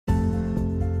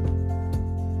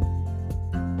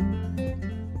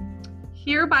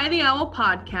Here by the Owl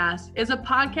podcast is a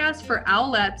podcast for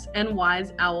owlets and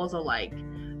wise owls alike.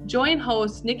 Join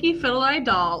hosts Nikki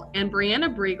Fiddle-Dahl and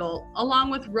Brianna Briegel,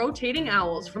 along with rotating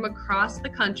owls from across the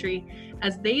country,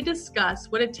 as they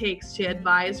discuss what it takes to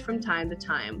advise from time to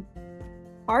time.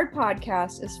 Our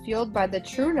podcast is fueled by the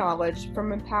true knowledge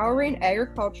from empowering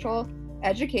agricultural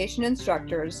education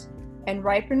instructors and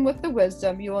ripened with the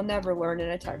wisdom you will never learn in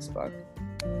a textbook.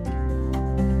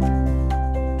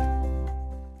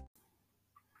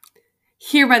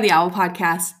 Here by the Owl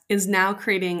podcast is now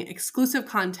creating exclusive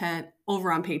content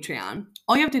over on Patreon.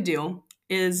 All you have to do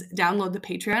is download the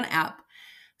Patreon app,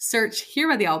 search Here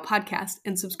by the Owl podcast,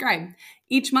 and subscribe.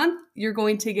 Each month, you're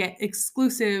going to get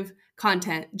exclusive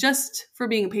content just for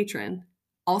being a patron.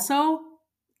 Also,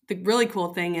 the really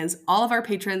cool thing is all of our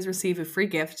patrons receive a free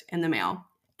gift in the mail.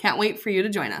 Can't wait for you to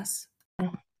join us.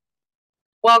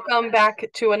 Welcome back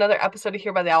to another episode of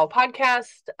Here by the Owl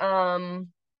podcast.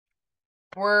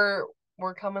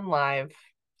 We're coming live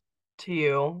to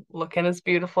you, looking as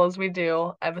beautiful as we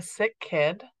do. I have a sick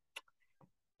kid,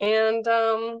 and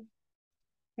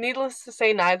needless to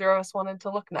say, neither of us wanted to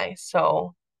look nice.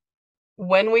 So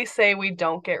when we say we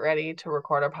don't get ready to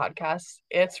record our podcast,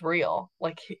 it's real.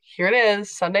 Like, here it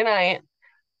is, Sunday night.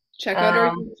 Check out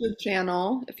our YouTube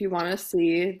channel if you want to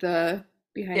see the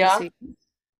behind the scenes.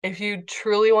 If you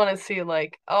truly want to see,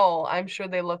 like, oh, I'm sure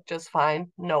they look just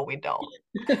fine. No, we don't.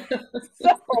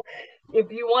 So if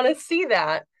you want to see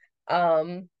that,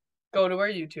 go to our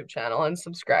YouTube channel and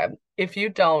subscribe. If you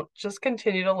don't, just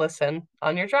continue to listen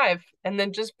on your drive and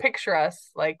then just picture us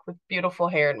like with beautiful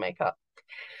hair and makeup.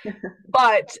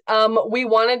 But we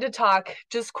wanted to talk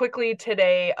just quickly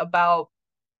today about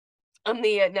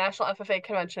the National FFA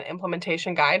Convention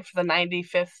Implementation Guide for the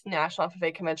 95th National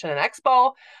FFA Convention and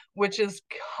Expo, which is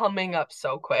coming up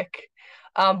so quick.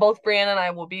 Both Brianna and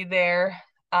I will be there.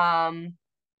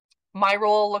 My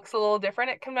role looks a little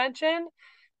different at convention.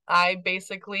 I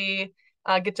basically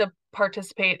get to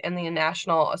participate in the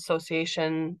National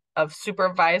Association of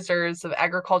Supervisors of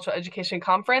Agricultural Education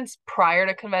Conference prior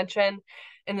to convention.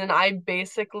 And then I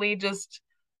basically just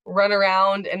run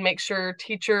around and make sure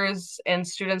teachers and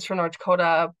students from North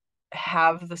Dakota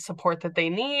have the support that they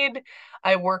need.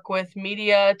 I work with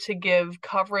media to give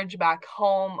coverage back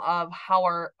home of how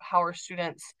our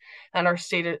students and our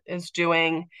state is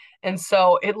doing. And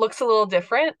so it looks a little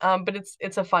different, but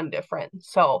it's a fun different.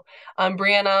 So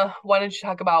Brianna, why don't you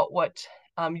talk about what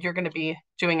you're going to be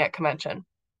doing at convention?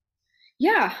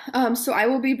 Yeah, so I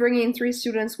will be bringing 3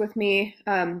 students with me.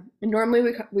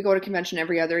 Normally we go to convention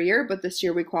every other year, but this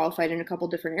year we qualified in a couple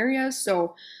different areas.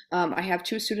 So I have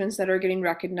 2 students that are getting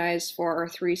recognized for our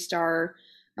 3-star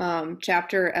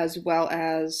chapter, as well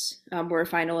as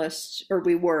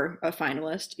we were a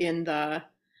finalist in the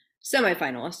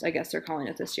semifinalist, I guess they're calling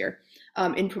it this year,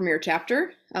 in Premier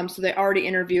Chapter. So they already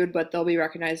interviewed, but they'll be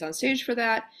recognized on stage for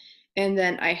that. And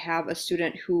then I have a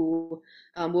student who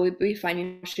will be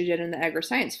finding what she did in the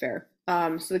Agri-Science Fair.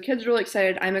 So the kids are really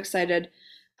excited. I'm excited.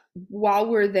 While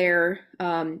we're there,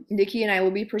 Nikki and I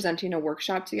will be presenting a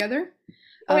workshop together.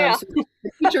 So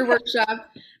the teacher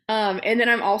workshop. And then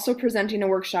I'm also presenting a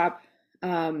workshop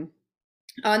on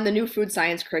the new food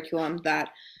science curriculum that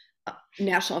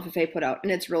National FFA put out.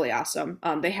 And it's really awesome.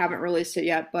 They haven't released it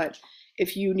yet, but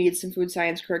if you need some food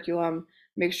science curriculum,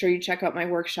 make sure you check out my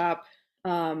workshop.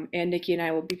 And Nikki and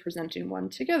I will be presenting one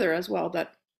together as well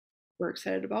that we're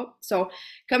excited about. So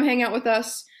come hang out with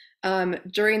us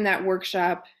during that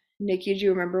workshop. Nikki, do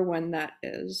you remember when that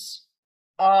is?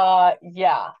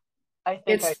 Yeah. I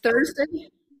think it's Thursday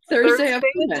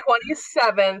the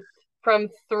 27th from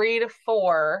 3 to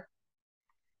 4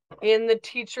 in the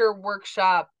teacher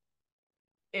workshop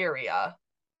area.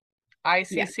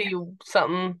 ICC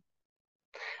something.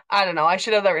 I don't know. I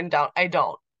should have that written down. I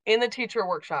don't. In the teacher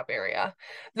workshop area.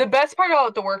 The best part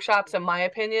about the workshops, in my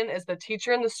opinion, is the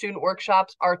teacher and the student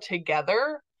workshops are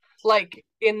together, like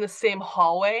in the same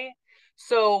hallway.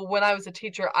 So when I was a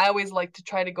teacher, I always liked to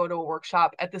try to go to a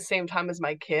workshop at the same time as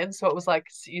my kids. So it was like,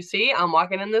 you see, I'm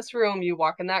walking in this room, you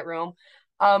walk in that room.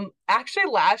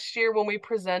 Actually, last year when we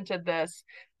presented this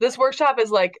workshop is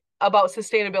like about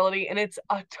sustainability, and it's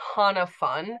a ton of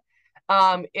fun.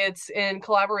 It's in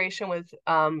collaboration with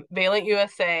Valent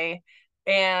USA.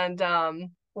 And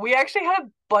we actually had a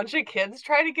bunch of kids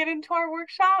try to get into our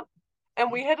workshop,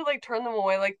 and we had to like turn them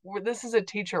away. Like, this is a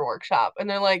teacher workshop, and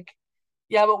they're like,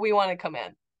 yeah, but we want to come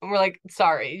in. And we're like,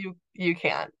 sorry, you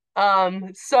can't.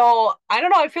 So I don't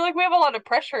know. I feel like we have a lot of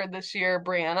pressure this year,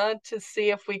 Brianna, to see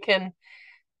if we can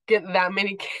get that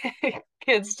many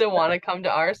kids to want to come to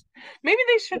ours. Maybe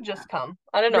they should just come.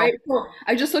 I don't know. Right. Well,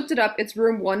 I just looked it up. It's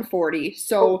room 140. Oh,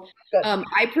 So good.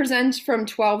 I present from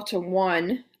 12 to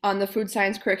 1 on the food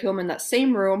science curriculum in that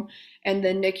same room. And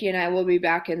then Nikki and I will be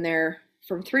back in there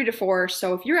from 3 to 4.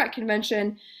 So if you're at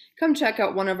convention, come check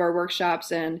out one of our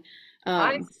workshops. And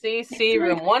ICC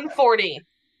room 140.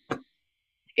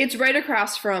 it's right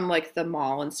across from like the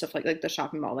mall and stuff like the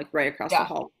shopping mall, like right across the Yeah.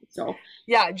 hall. So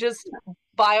Yeah, just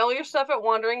buy all your stuff at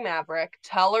Wandering Maverick.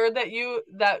 Tell her that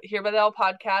Here by the L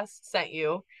podcast sent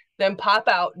you. Then pop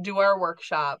out, do our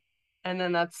workshop, and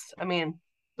then that's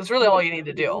really all you need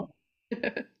to do.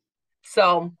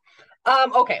 So,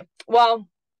 okay. Well,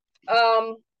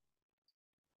 um,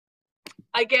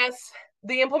 I guess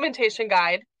the implementation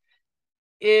guide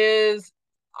is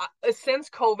since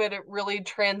COVID, it really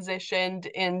transitioned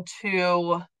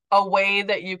into a way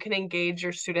that you can engage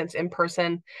your students in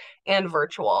person and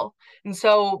virtual. And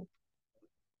so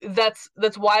that's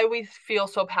why we feel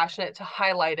so passionate to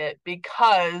highlight it,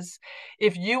 because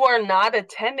if you are not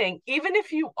attending, even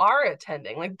if you are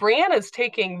attending, like Brianna is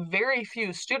taking very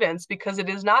few students because it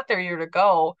is not their year to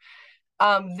go.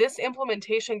 This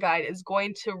implementation guide is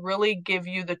going to really give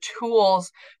you the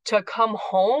tools to come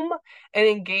home and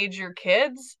engage your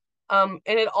kids. And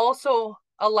it also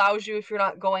allows you, if you're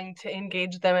not going, to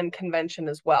engage them in convention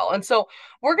as well. And so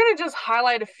we're going to just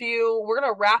highlight a few. We're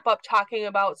going to wrap up talking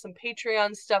about some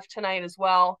Patreon stuff tonight as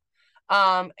well.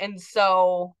 And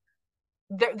so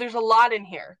there's a lot in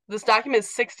here. This document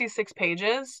is 66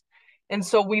 pages. And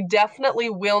so we definitely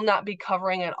will not be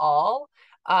covering it all.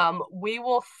 We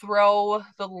will throw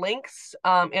the links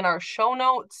in our show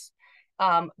notes.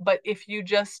 But if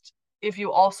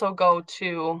you also go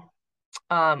to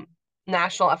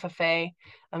National FFA,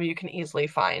 you can easily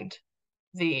find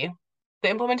the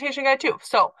implementation guide too.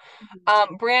 So,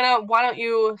 Brianna, why don't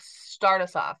you start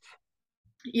us off?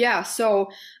 yeah, so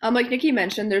like Nikki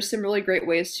mentioned, there's some really great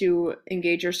ways to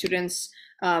engage your students,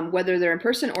 whether they're in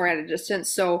person or at a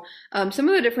distance. So some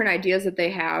of the different ideas that they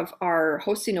have are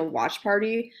hosting a watch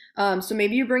party. So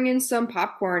maybe you bring in some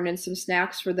popcorn and some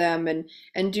snacks for them,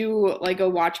 and do like a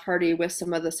watch party with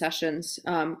some of the sessions.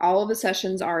 All of the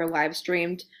sessions are live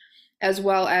streamed, as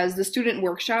well as the student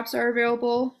workshops are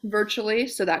available virtually.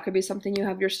 So that could be something you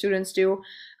have your students do.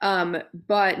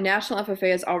 But National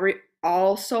FFA is already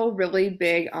also really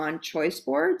big on choice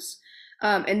boards.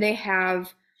 And they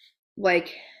have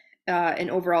like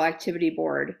an overall activity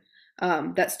board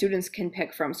that students can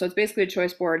pick from. So it's basically a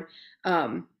choice board,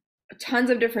 tons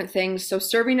of different things. So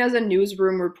serving as a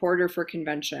newsroom reporter for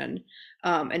convention,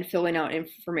 and filling out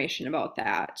information about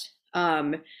that.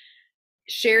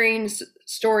 Sharing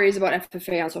stories about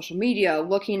FFA on social media,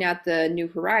 looking at the New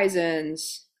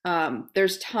Horizons.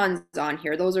 There's tons on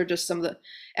here. Those are just some of the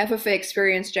FFA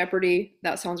Experience Jeopardy.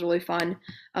 That sounds really fun.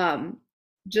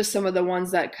 Just some of the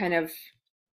ones that kind of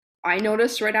I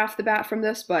noticed right off the bat from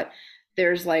this, but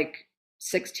there's like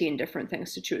 16 different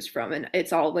things to choose from, and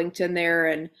it's all linked in there,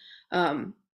 and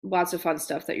lots of fun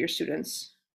stuff that your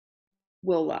students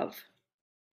will love.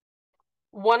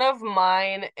 One of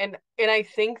mine, and I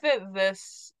think that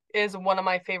this is one of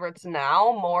my favorites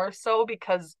now, more so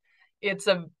because it's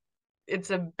a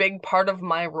big part of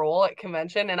my role at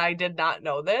convention, and I did not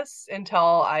know this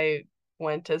until I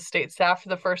went to state staff for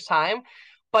the first time,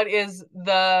 but is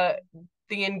the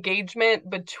engagement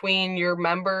between your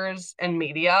members and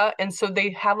media. And so they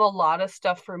have a lot of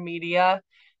stuff for media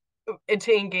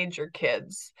to engage your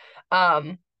kids.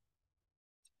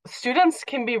 Students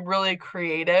can be really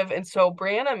creative. And so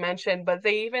Brianna mentioned, but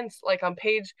they even like on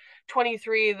page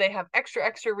 23, they have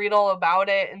extra read all about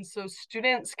it. And so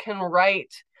students can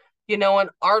write, an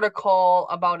article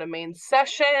about a main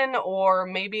session, or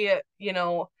maybe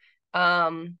an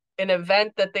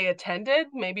event that they attended.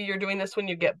 Maybe you're doing this when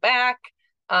you get back.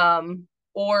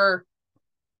 Or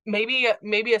maybe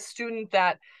a student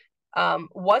that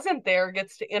wasn't there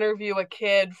gets to interview a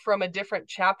kid from a different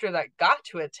chapter that got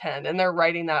to attend, and they're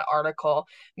writing that article.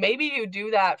 Maybe you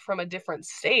do that from a different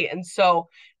state, and so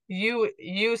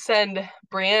you send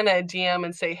Brianna a DM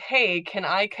and say, hey, can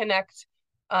I connect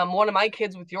one of my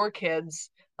kids with your kids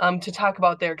to talk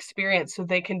about their experience so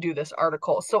they can do this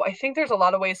article. So I think there's a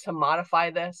lot of ways to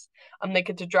modify this. They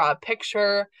get to draw a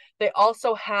picture. They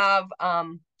also have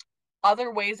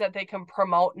other ways that they can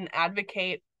promote and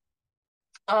advocate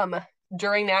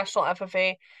during National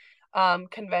FFA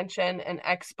convention and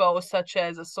expo, such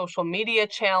as a social media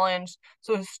challenge.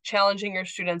 So it's challenging your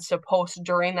students to post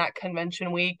during that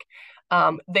convention week.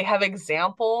 They have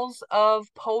examples of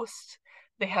posts.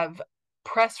 They have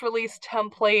press release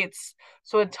templates.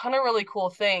 So a ton of really cool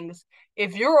things.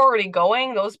 If you're already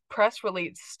going, those press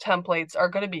release templates are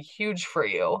going to be huge for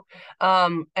you.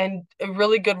 And a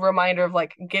really good reminder of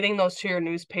like getting those to your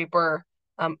newspaper.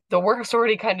 The work's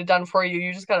already kind of done for you.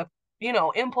 You just got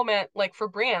to, implement, like for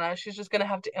Brianna, she's just going to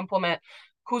have to implement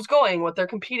who's going, what they're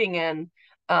competing in.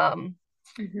 Um,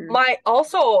 Hmm. my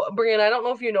also, Brian, I don't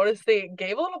know if you noticed, they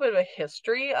gave a little bit of a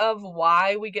history of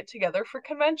why we get together for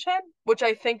convention, which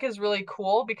I think is really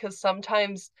cool because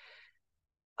sometimes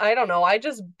I don't know, I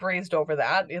just breezed over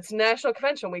that. It's national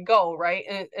convention, we go, right?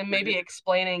 And maybe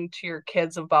explaining to your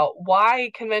kids about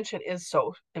why convention is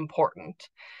so important.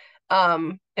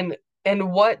 And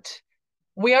what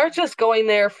we aren't just going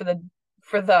there for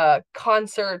the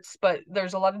concerts, but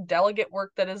there's a lot of delegate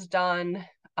work that is done.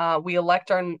 We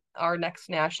elect our next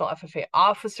national FFA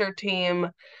officer team,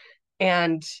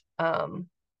 and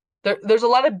there's a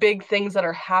lot of big things that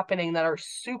are happening that are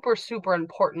super, super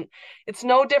important. It's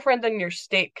no different than your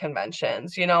state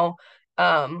conventions,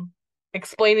 um,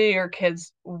 explaining to your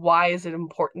kids why is it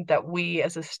important that we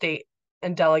as a state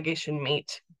and delegation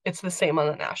meet. It's the same on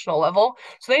the national level.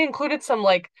 So they included some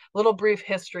like little brief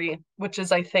history, which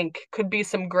is, I think, could be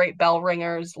some great bell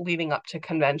ringers leading up to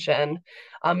convention.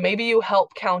 Maybe you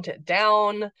help count it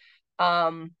down.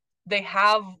 They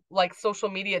have like social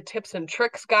media tips and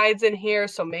tricks guides in here,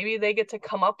 so maybe they get to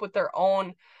come up with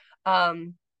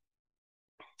um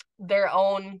their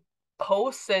own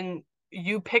posts, and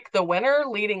you pick the winner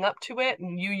leading up to it,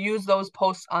 and you use those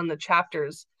posts on the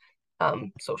chapters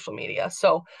social media.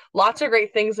 So lots of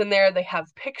great things in there. They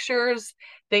have pictures.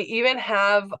 They even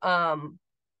have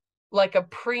like a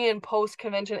pre and post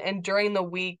convention and during the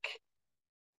week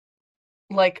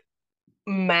like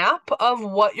map of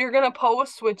what you're gonna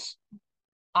post, which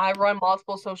I run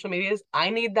multiple social medias. I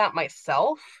need that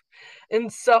myself.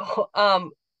 And so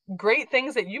great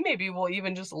things that you maybe will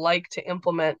even just like to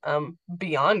implement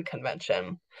beyond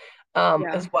convention Yeah.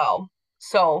 as well.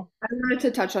 So I wanted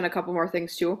to touch on a couple more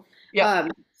things too.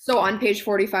 yep. So on page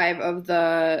 45 of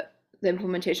the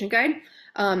implementation guide,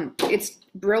 it's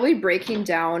really breaking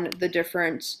down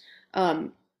the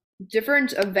um,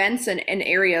 different events and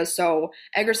areas. So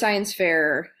Agri Science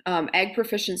Fair, Ag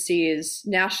Proficiencies,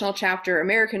 National Chapter,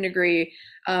 American Degree,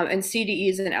 and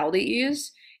CDEs and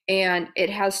LDEs. And it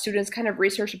has students kind of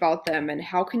research about them and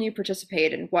how can you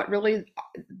participate and what really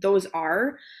those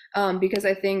are. Because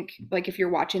I think like if you're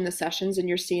watching the sessions and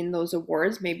you're seeing those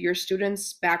awards, maybe your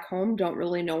students back home don't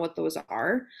really know what those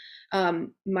are.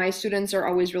 My students are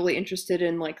always really interested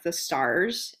in like the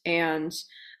stars and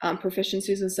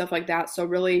proficiencies and stuff like that. So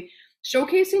really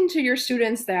showcasing to your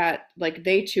students that like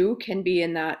they too can be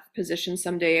in that position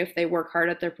someday if they work hard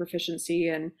at their proficiency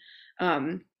and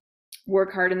um,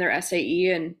 work hard in their SAE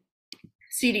and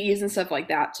CDEs and stuff like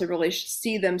that to really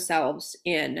see themselves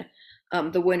in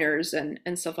the winners and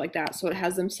stuff like that. So it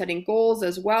has them setting goals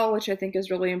as well, which I think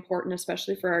is really important,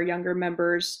 especially for our younger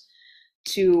members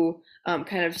to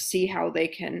kind of see how they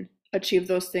can achieve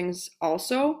those things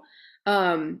also.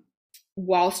 Um,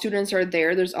 while students are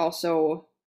there, there's also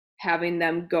having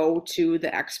them go to the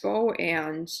expo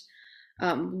and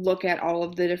look at all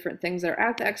of the different things that are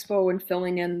at the expo and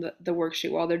filling in the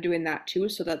worksheet while they're doing that too,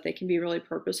 so that they can be really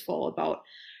purposeful about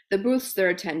the booths they're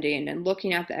attending and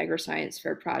looking at the agri-science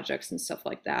fair projects and stuff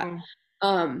like that. Mm.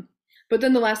 Um, but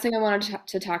then the last thing I wanted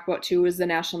to talk about too is the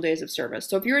National Days of Service.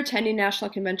 So if you're attending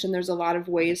National Convention, there's a lot of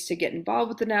ways to get involved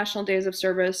with the National Days of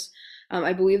Service.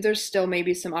 I believe there's still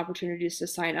maybe some opportunities to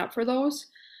sign up for those.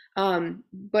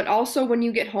 But also when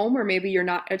you get home, or maybe you're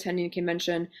not attending a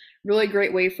convention, really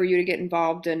great way for you to get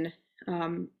involved in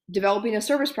developing a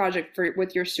service project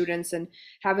with your students and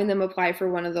having them apply for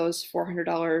one of those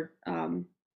 $400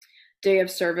 day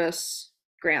of service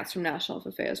grants from National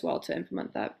FFA as well to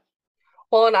implement that.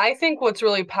 Well, and I think what's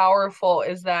really powerful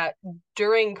is that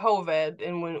during COVID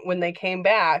and when they came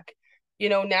back,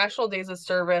 National Days of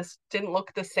Service didn't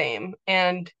look the same,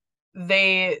 and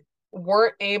they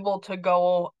weren't able to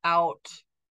go out,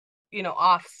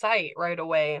 off site right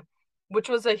away, which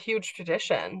was a huge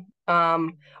tradition.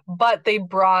 But they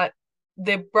brought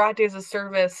Days of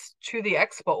Service to the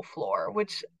expo floor,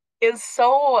 which is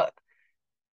so,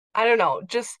 I don't know,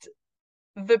 just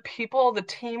the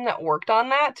team that worked on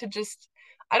that to just,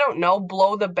 I don't know,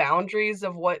 blow the boundaries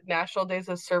of what National Days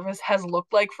of Service has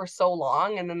looked like for so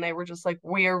long. And then they were just like,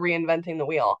 we're reinventing the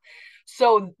wheel.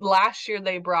 So last year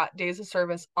they brought Days of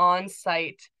Service on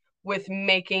site with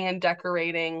making and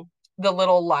decorating the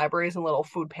little libraries and little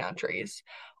food pantries.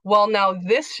 Well, now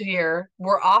this year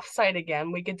we're offsite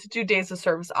again. We get to do days of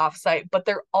service offsite, but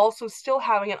they're also still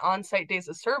having an on-site days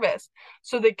of service.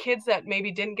 So the kids that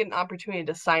maybe didn't get an opportunity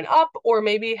to sign up, or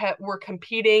maybe were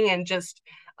competing and just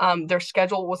their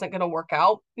schedule wasn't going to work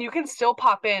out, you can still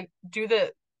pop in, do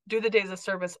the days of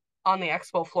service on the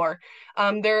expo floor.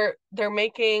 They're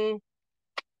making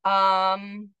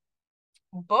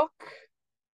book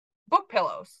book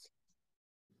pillows.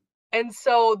 And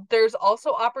so there's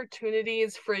also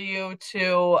opportunities for you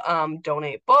to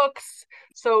donate books.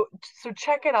 So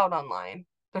check it out online.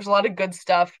 There's a lot of good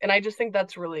stuff, and I just think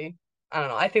that's really, I don't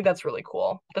know, I think that's really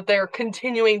cool that they're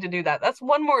continuing to do that. That's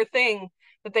one more thing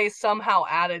that they somehow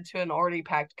added to an already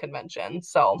packed convention.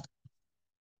 So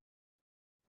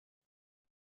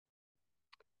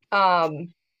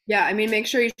Yeah, I mean, make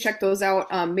sure you check those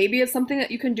out. Maybe it's something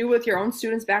that you can do with your own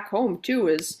students back home too,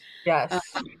 is yes.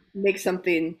 make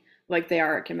something like they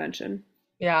are at convention.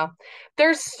 Yeah.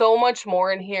 There's so much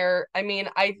more in here. I mean,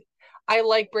 I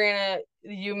like Brianna,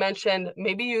 you mentioned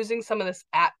maybe using some of this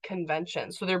at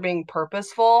convention. So they're being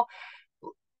purposeful.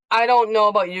 I don't know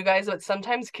about you guys, but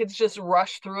sometimes kids just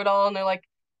rush through it all and they're like,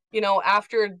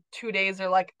 after 2 days, they're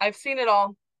like, I've seen it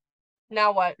all.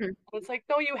 Now what? Hmm. It's like,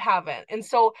 no, you haven't. And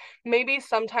so maybe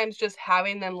sometimes just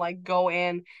having them like go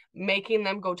in, making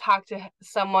them go talk to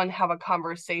someone, have a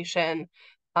conversation.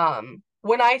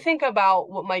 When I think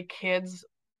about what my kids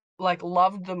like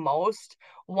loved the most,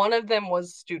 one of them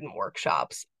was student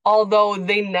workshops. Although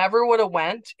they never would have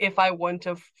went if I wouldn't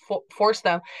have forced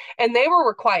them, and they were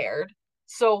required.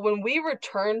 So when we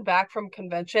returned back from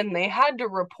convention, they had to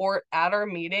report at our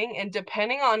meeting, and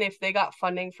depending on if they got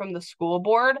funding from the school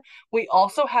board, we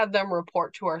also had them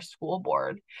report to our school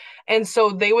board. And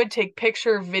so they would take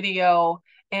picture, video,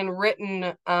 and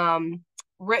written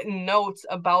notes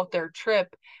about their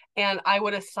trip, and I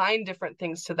would assign different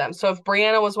things to them. So if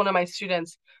Brianna was one of my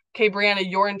students, okay, Brianna,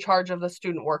 you're in charge of the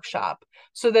student workshop.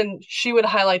 So then she would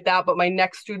highlight that, but my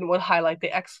next student would highlight the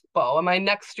expo, and my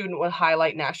next student would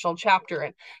highlight national chapter.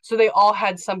 And so they all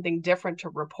had something different to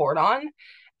report on.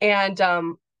 And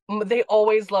they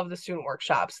always loved the student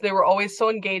workshops. They were always so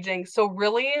engaging. So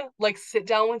really like sit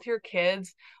down with your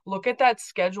kids, look at that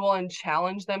schedule and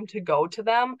challenge them to go to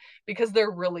them because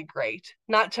they're really great.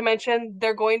 Not to mention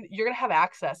you're going to have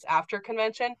access after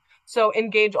convention. So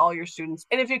engage all your students.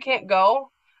 And if you can't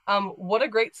go, what a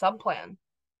great sub plan.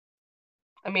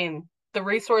 I mean, the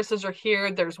resources are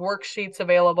here, there's worksheets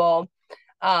available.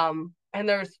 And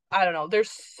I don't know,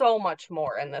 there's so much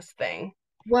more in this thing.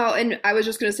 Well, and I was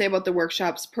just going to say about the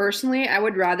workshops. Personally, I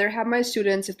would rather have my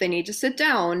students, if they need to sit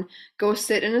down, go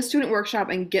sit in a student workshop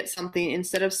and get something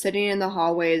instead of sitting in the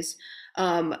hallways.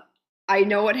 Um, I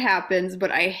know it happens,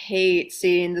 but I hate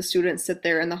seeing the students sit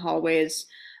there in the hallways,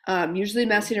 usually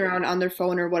messing around on their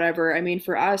phone or whatever. I mean,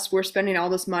 for us, we're spending all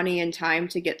this money and time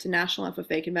to get to National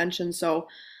FFA convention, so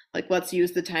like let's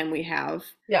use the time we have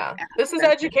Yeah, at this is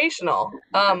convention. educational.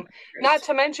 Not Great.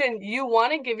 to mention you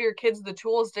want to give your kids the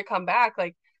tools to come back.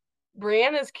 Like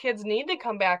Brianna's kids need to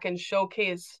come back and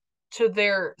showcase to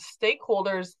their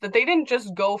stakeholders that they didn't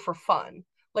just go for fun.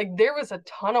 Like there was a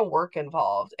ton of work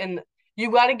involved, and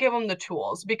you got to give them the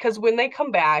tools because when they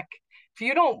come back, if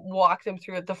you don't walk them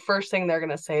through it, the first thing they're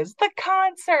going to say is the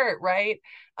concert, right?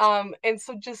 And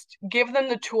so just give them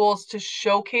the tools to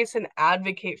showcase and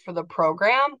advocate for the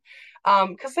program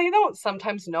because they don't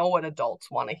sometimes know what adults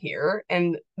want to hear,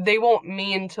 and they won't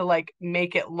mean to like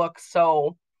make it look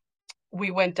so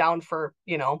we went down for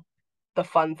the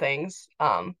fun things.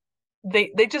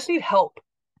 They just need help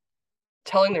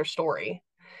telling their story.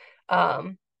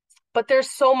 um but there's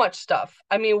so much stuff.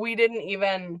 I mean,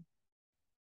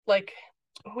 like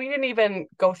we didn't even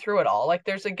go through it all. Like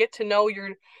there's a get to know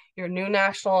your new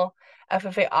national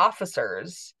FFA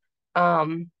officers.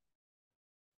 um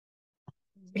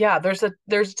yeah, there's a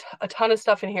ton of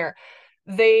stuff in here.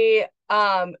 The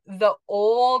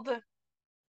old,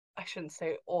 I shouldn't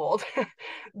say old,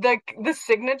 the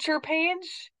signature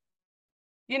page,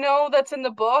 that's in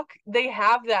the book, they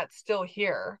have that still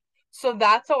here. So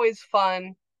that's always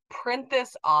fun. Print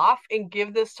this off and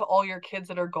give this to all your kids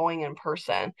that are going in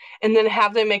person, and then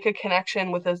have them make a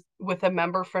connection with a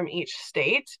member from each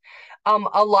state.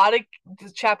 A lot of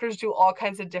chapters do all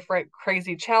kinds of different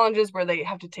crazy challenges where they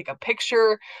have to take a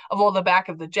picture of all the back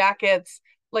of the jackets.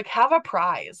 Like have a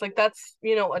prize. Like that's,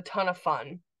 a ton of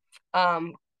fun.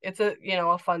 It's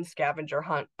a fun scavenger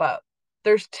hunt. But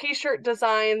there's t-shirt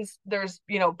designs, there's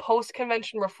post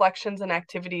convention reflections and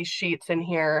activity sheets in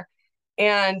here.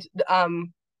 And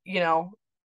you know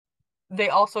they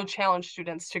also challenge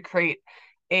students to create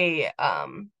a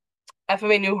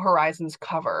FMA New Horizons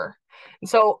cover. And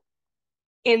so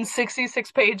in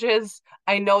 66 pages.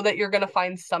 I know that you're going to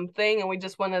find something, and we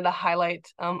just wanted to highlight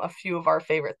a few of our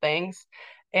favorite things.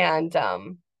 And I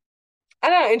don't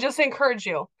know, and just encourage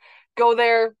you. Go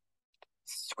there,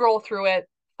 scroll through it,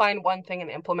 find one thing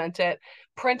and implement it,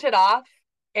 print it off,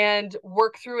 and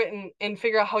work through it and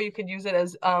figure out how you could use it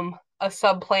as a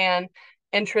sub plan,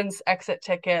 entrance exit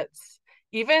tickets,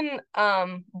 even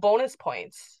bonus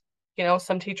points. You know,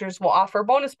 some teachers will offer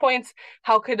bonus points.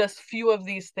 How could a few of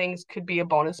these things could be a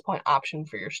bonus point option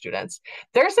for your students?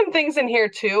 There's some things in here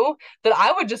too that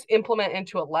I would just implement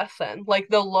into a lesson, like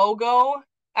the logo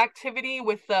activity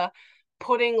with the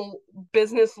putting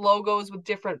business logos with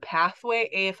different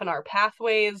pathway, AF&R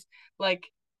pathways. Like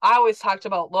I always talked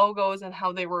about logos and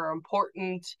how they were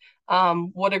important.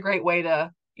 What a great way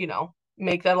to, you know,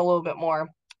 make that a little bit more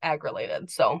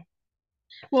ag-related. So,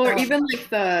 Well, or um, even like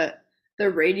the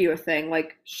radio thing,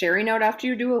 like sharing out after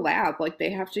you do a lab, like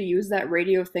they have to use that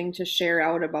radio thing to share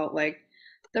out about like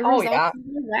the oh results yeah, of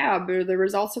their lab or the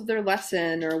results of their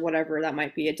lesson or whatever that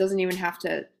might be. It doesn't even have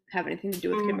to have anything to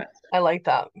do with convention. I like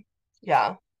that.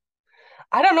 Yeah.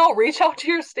 I don't know. Reach out to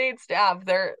your state staff.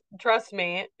 They're, trust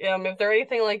me, if they're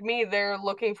anything like me, they're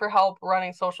looking for help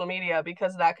running social media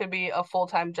because that could be a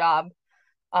full-time job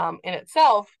in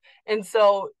itself. And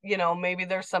so, you know, maybe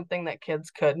there's something that kids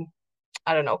could,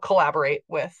 I don't know, collaborate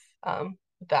with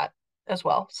that as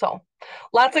well. So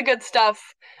lots of good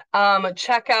stuff.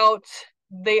 Check out,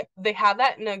 they have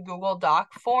that in a Google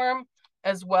Doc form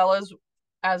as well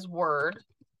as Word.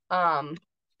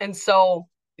 And so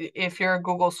if you're a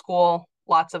Google school,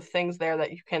 lots of things there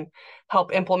that you can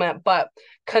help implement. But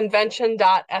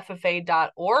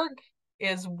convention.ffa.org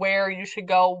is where you should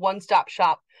go, one-stop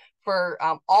shop for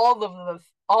all of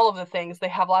the things. They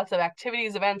have lots of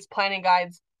activities, events, planning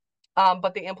guides,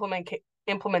 but the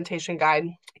implementation guide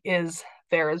is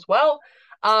there as well.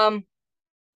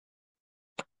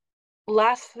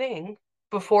 Last thing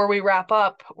before we wrap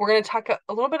up, we're going to talk a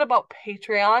little bit about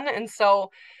Patreon. And so,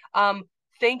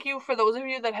 thank you for those of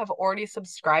you that have already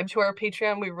subscribed to our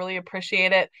Patreon. We really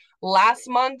appreciate it. Last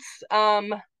month's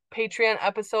Patreon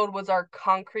episode was our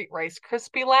concrete Rice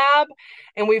Krispie Lab,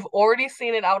 and we've already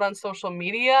seen it out on social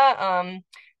media.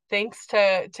 Thanks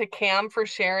to Cam for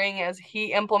sharing as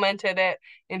he implemented it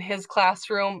in his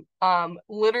classroom.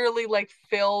 Literally like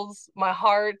fills my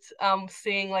heart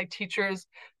seeing like teachers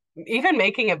even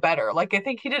making it better. Like I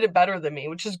think he did it better than me,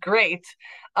 which is great.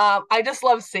 I just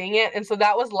love seeing it. And so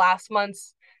that was last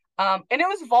month's and it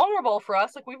was vulnerable for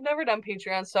us. Like we've never done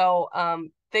Patreon. So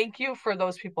thank you for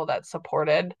those people that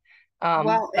supported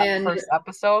Well, that and first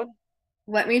episode.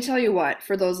 let me tell you what,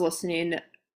 for those listening,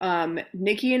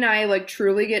 Nikki and I like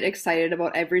truly get excited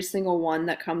about every single one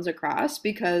that comes across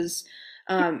because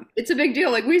it's a big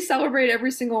deal. Like we celebrate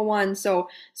every single one. So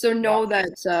know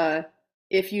Yes. that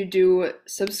if you do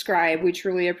subscribe, we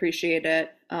truly appreciate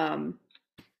it. I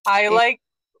And- like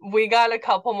we got a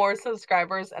couple more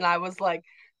subscribers and I was like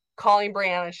calling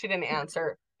Brianna, she didn't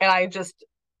answer. And I just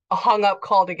hung up,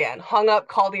 called again.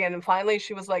 And finally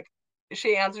she was like,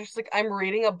 she answered, she's like, I'm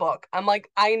reading a book. I'm like,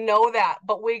 I know that,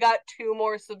 but we got two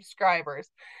more subscribers.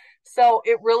 So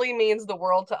it really means the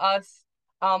world to us.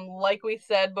 Like we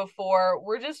said before,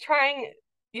 we're just trying,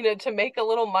 you know, to make a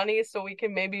little money so we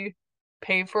can maybe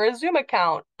pay for a Zoom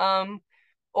account,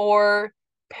 or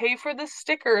pay for the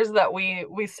stickers that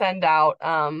we send out.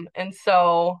 And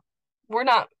so we're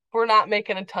not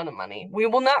making a ton of money. We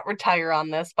will not retire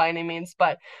on this by any means,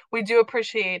 but we do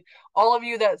appreciate all of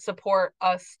you that support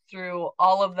us through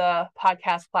all of the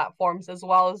podcast platforms, as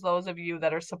well as those of you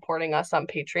that are supporting us on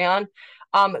Patreon.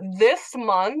 This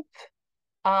month,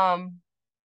 um,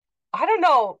 I don't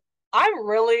know. I'm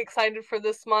really excited for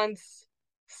this month.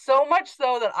 So much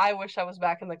so that I wish I was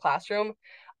back in the classroom.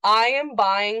 I am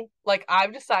buying, like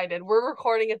I've decided, we're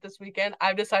recording it this weekend.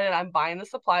 I've decided I'm buying the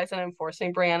supplies and I'm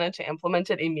forcing Brianna to implement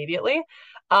it immediately,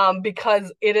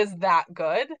 because it is that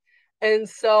good. And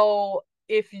so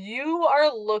if you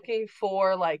are looking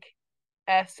for like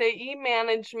SAE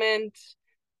management,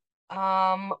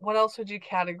 what else would you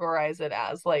categorize it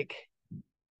as? Like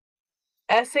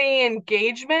essay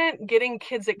engagement, getting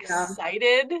kids yeah.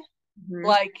 excited, Mhm.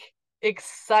 like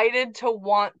excited to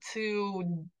want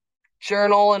to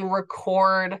journal and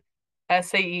record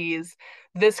SAEs.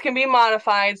 This can be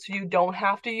modified so you don't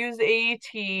have to use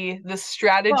AET. The Well,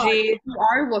 strategy, if you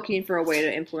are looking for a way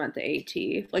to implement the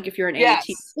AT, like if you're an AAT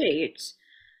yes, state,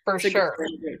 for it's a good sure. way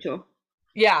to do it too.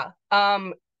 Yeah.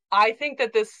 I think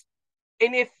that this,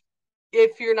 and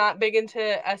if you're not big into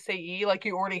SAE, like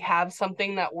you already have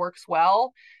something that works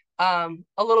well, a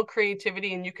little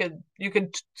creativity, and you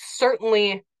could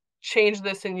certainly change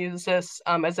this and use this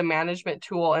as a management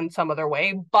tool in some other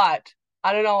way. But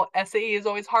I don't know, SAE is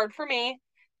always hard for me.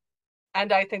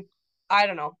 And I think, I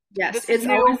don't know, Yes, this is it's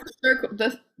always new.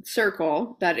 the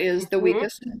circle that is the Mhm.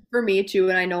 weakest for me too,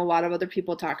 and I know a lot of other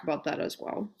people talk about that as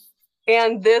well.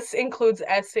 And this includes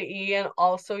SAE and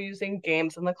also using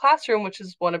games in the classroom, which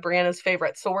is one of Brianna's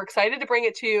favorites. So we're excited to bring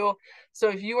it to you. So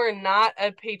if you are not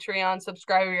a Patreon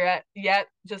subscriber yet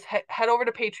just head over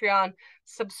to Patreon,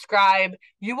 subscribe.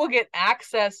 You will get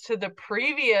access to the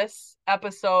previous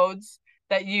episodes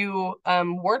that you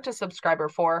weren't a subscriber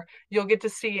for. You'll get to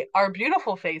see our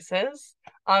beautiful faces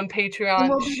on And Patreon.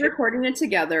 we'll be recording it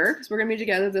together because we're gonna be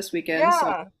together this weekend, so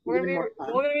Yeah, even more fun.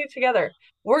 we're gonna be together.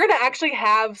 We're gonna actually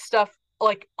have stuff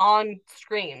like on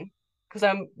screen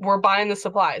because we're buying the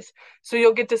supplies. So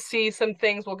you'll get to see some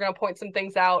things. We're gonna point some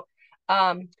things out.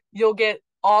 You'll get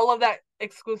all of that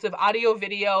exclusive audio,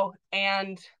 video,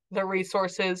 and the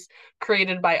resources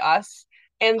created by us.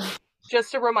 And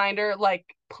just a reminder, like,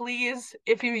 please,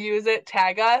 if you use it,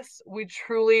 tag us. We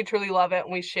truly, truly love it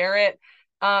and we share it.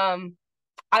 Um,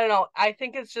 I don't know. I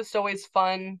think it's just always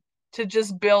fun to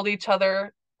just build each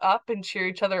other up and cheer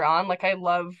each other on. Like I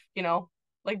love,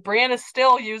 like Brianna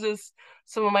still uses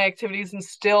some of my activities and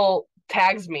still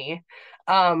tags me.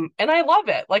 And I love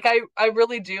it. Like I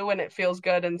really do and it feels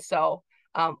good. And so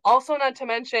also not to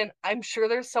mention, I'm sure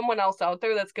there's someone else out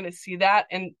there that's gonna see that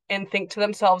and think to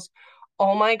themselves,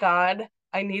 oh my God,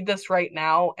 I need this right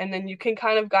now. And then you can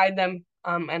kind of guide them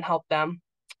and help them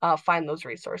find those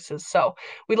resources. So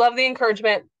we love the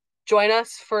encouragement. Join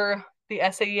us for the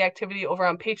SAE activity over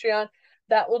on Patreon.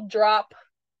 That will drop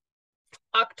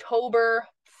October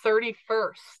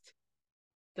 31st,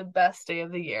 the best day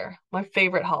of the year, my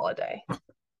favorite holiday.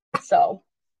 So,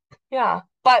 yeah.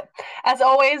 But as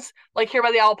always, like Here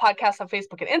by the Owl podcast on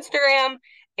Facebook and Instagram.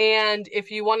 And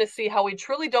if you want to see how we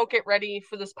truly don't get ready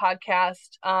for this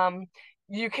podcast,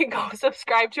 you can go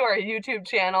subscribe to our YouTube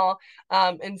channel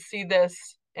and see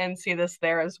this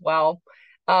there as well.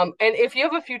 And if you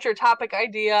have a future topic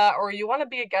idea or you want to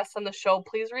be a guest on the show,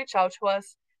 please reach out to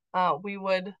us. We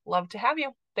would love to have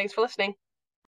you. Thanks for listening.